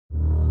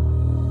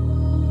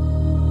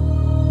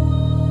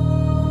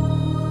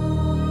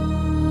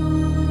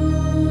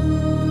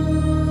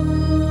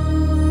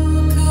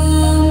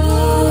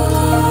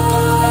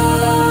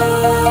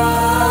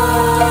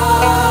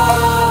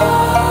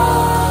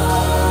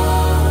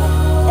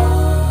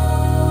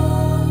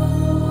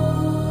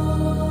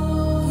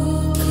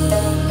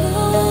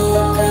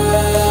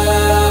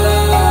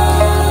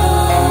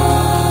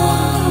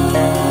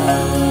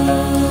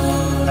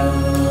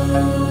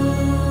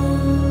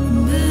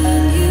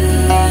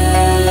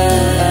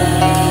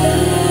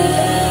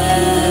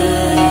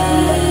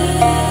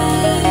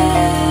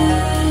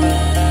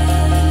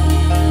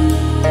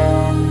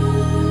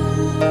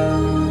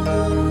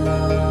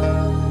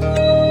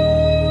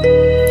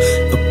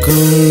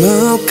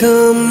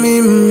come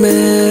Emmanuel,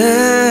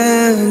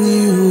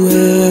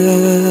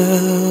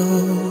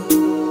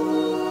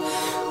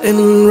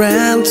 and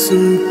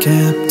ransom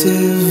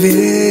captive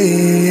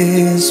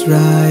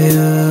Israel,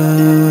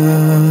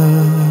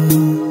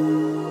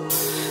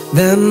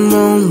 that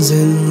mourns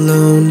in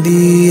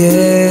lonely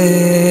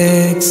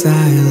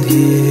exile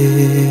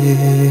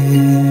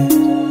here,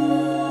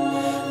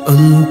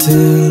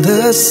 until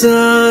the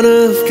Son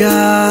of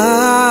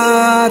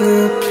God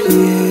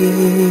appear.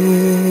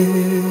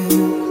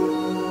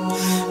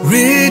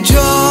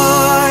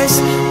 Rejoice,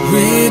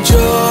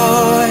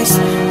 rejoice,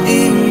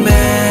 Emmanuel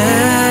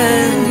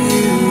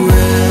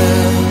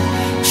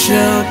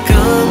shall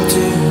come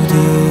to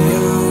thee,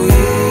 O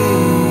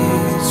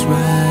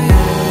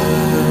Israel.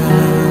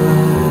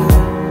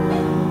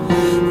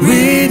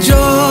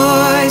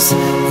 Rejoice,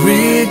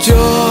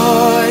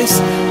 rejoice,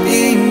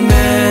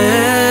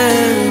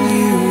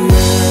 Emmanuel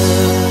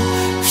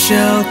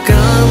shall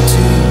come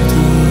to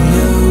thee,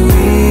 O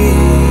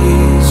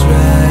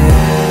Israel.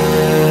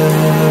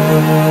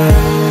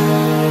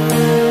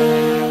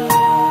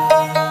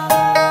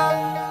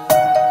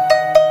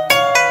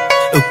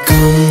 Oh,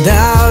 come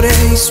thou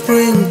day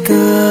spring,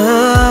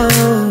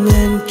 come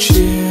and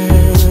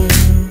cheer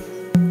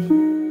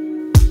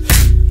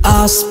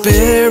our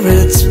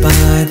spirits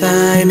by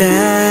thine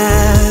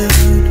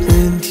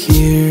advent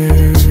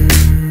here.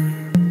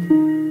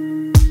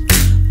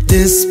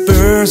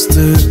 Disperse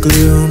the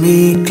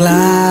gloomy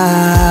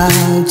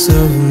clouds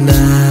of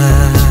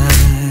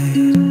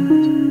night,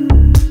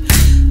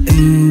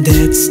 and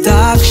death's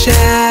dark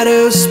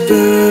shadows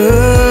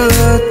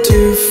put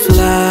to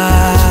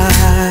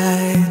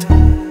flight.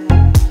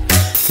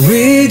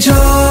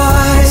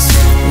 Rejoice,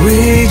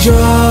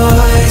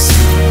 rejoice,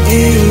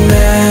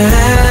 Emmanuel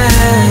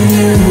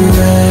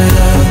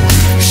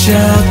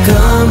shall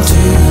come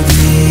to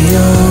thee, O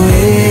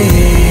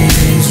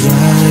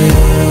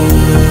Israel.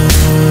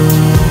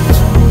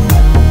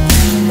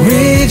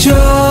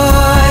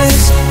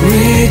 Rejoice,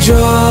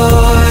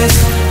 rejoice,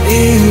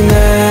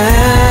 Emmanuel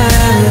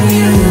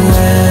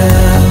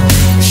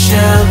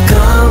shall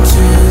come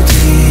to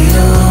thee, O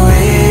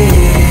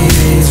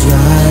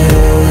Israel.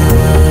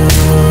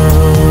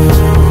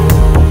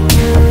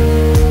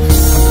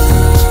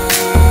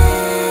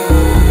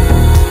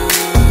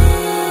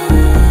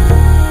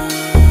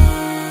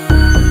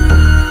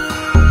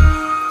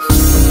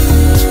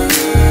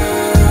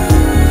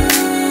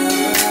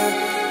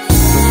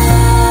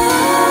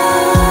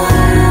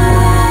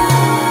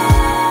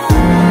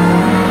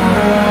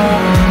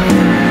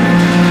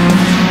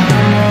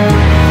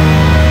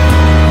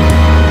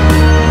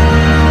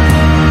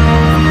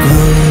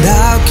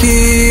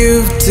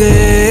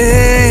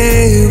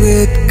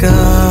 David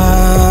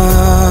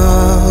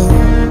come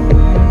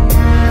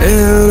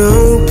and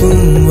open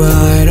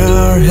wide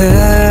our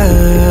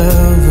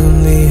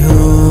heavenly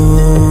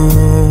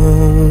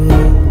home.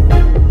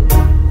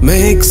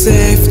 Make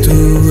safe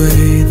the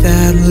way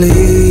that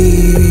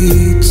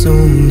leads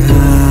on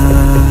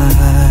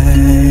high,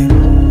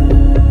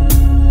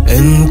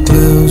 and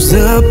close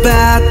the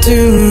path to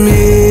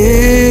misery.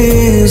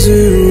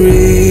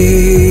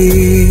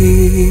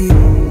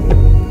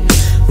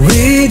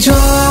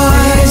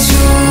 Rejoice,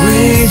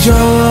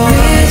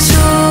 rejoice,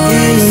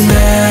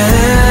 Emmanuel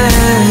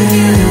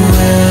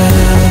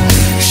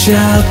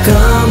shall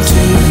come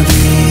to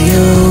thee, O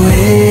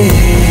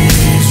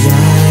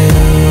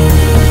Israel.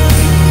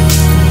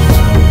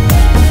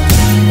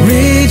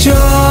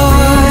 Rejoice,